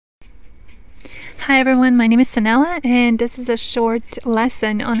Hi everyone, my name is Sanella and this is a short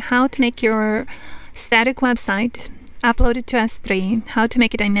lesson on how to make your static website, upload it to S3, how to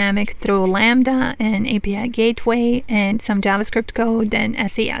make it dynamic through Lambda and API gateway and some JavaScript code and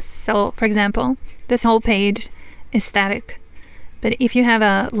SES. So for example, this whole page is static, but if you have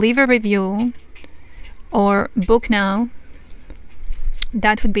a leave a review or book now,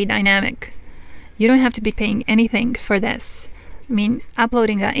 that would be dynamic. You don't have to be paying anything for this. I mean,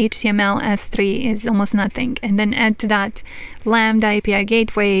 uploading a HTML S3 is almost nothing, and then add to that Lambda, API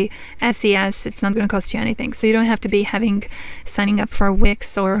gateway, SES, it's not going to cost you anything. So you don't have to be signing up for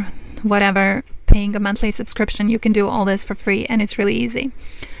Wix or whatever, paying a monthly subscription. You can do all this for free, and it's really easy.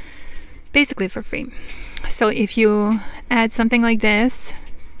 Basically for free. So if you add something like this,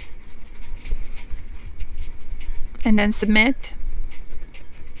 and then submit,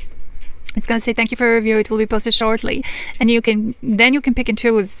 it's going to say thank you for your review, it will be posted shortly, and you can pick and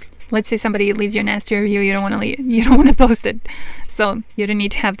choose. Let's say somebody leaves you a nasty review, you don't want to post it, so you don't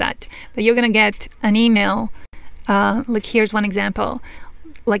need to have that, but you're going to get an email. Like here's one example.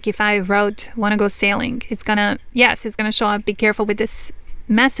 Like if I wrote want to go sailing, it's gonna show up. Be careful with this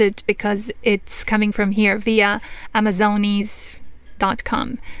message because it's coming from here via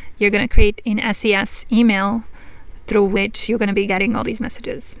Amazones.com. You're going to create an SES email through which you're going to be getting all these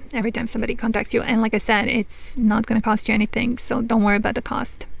messages every time somebody contacts you. And like I said, it's not going to cost you anything, so don't worry about the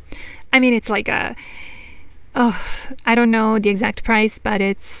cost. I mean, it's like I don't know the exact price, but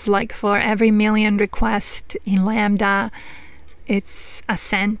it's like for every million requests in Lambda, it's a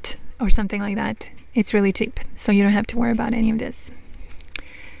cent or something like that. It's really cheap, so you don't have to worry about any of this.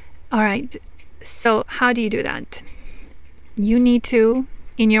 All right, so how do you do that? You need to,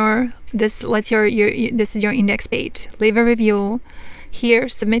 this is your index page. Leave a review. Here,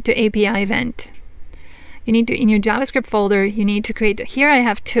 submit to API event. You need to, in your JavaScript folder, you need to create, here I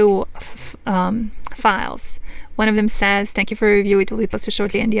have two files. One of them says, thank you for your review, it will be posted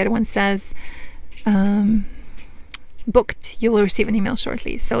shortly, and the other one says, booked, you will receive an email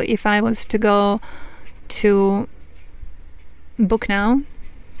shortly. So if I was to go to book now,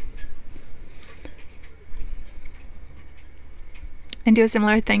 and do a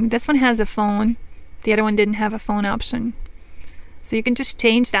similar thing. This one has a phone, the other one didn't have a phone option. So you can just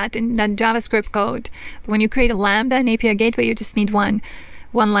change that in that JavaScript code. But when you create a Lambda and API gateway, you just need one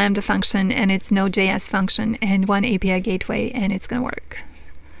Lambda function and its Node.js function, and one API gateway, and it's going to work.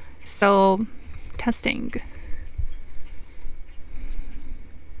 So, testing.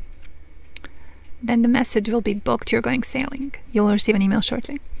 Then the message will be booked, you're going sailing. You'll receive an email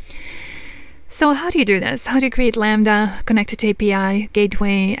shortly. So how do you do this? How do you create Lambda, connect it to API,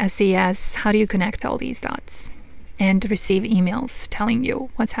 gateway, SES? How do you connect all these dots and receive emails telling you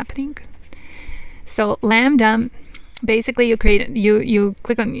what's happening? So Lambda, basically you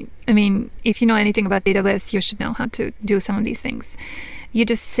click on, I mean, if you know anything about AWS, you should know how to do some of these things. You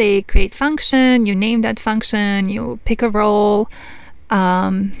just say create function, you name that function, you pick a role,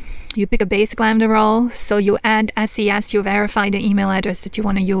 you pick a basic Lambda role, so you add SES, you verify the email address that you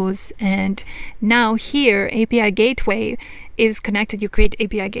want to use, and now here API gateway is connected. You create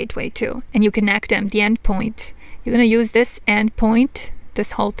API gateway too, and you connect them, the endpoint. You're going to use this endpoint,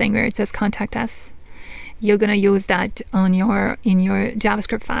 this whole thing where it says contact us. You're going to use that on in your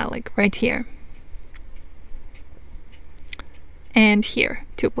JavaScript file, like right here. And here,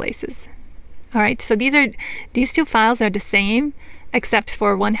 two places. All right, so these two files are the same, except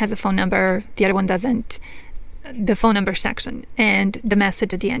for one has a phone number, the other one doesn't, the phone number section, and the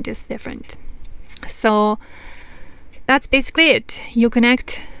message at the end is different. So that's basically it. You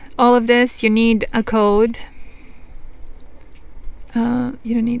connect all of this. You need a code.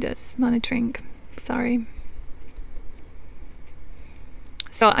 You don't need this monitoring, sorry.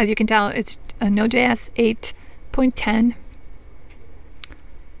 So as you can tell, it's a Node.js 8.10.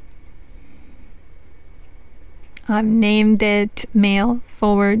 I've named it mail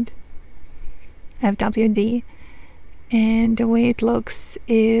forward FWD, and the way it looks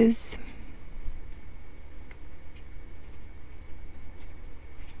is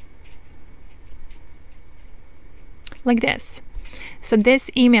like this. So this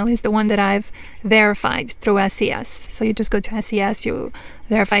email is the one that I've verified through SES. So you just go to SES, you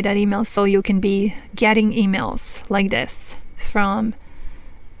verify that email, so you can be getting emails like this from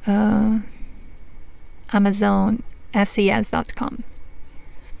Amazon SES.com.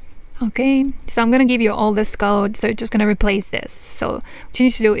 Okay, so I'm going to give you all this code, so you're just going to replace this. So what you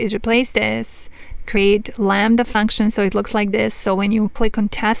need to do is replace this, create Lambda function so it looks like this, so when you click on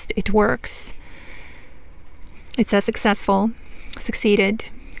test it works. It says succeeded.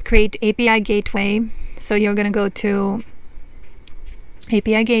 Create API gateway, so you're going to go to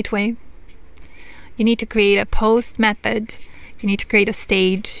API gateway, you need to create a post method. You need to create a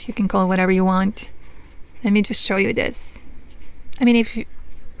stage. You can call it whatever you want. Let me just show you this. I mean,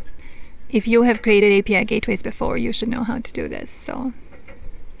 if you have created API gateways before, you should know how to do this.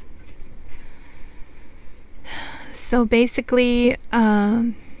 So basically,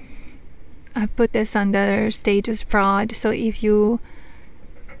 I put this under stages prod. So if you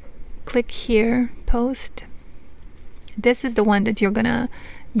click here, post, this is the one that you're gonna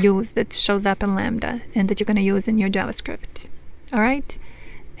use, that shows up in Lambda and that you're gonna use in your JavaScript. All right,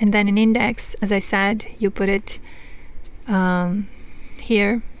 and then in index, as I said, you put it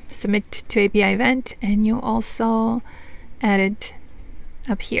here, submit to API event, and you also add it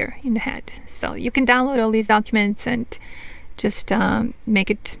up here in the head. So you can download all these documents and just make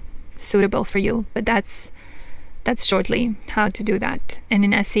it suitable for you, but that's shortly how to do that. And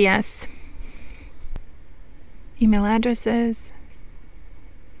in SES, email addresses,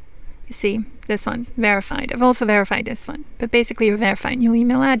 you see this one, verified. I've also verified this one, but basically you're verifying your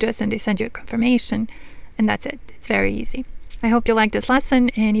email address and they send you a confirmation, and that's it. It's very easy. I hope you like this lesson,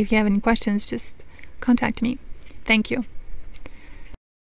 and if you have any questions, just contact me. Thank you.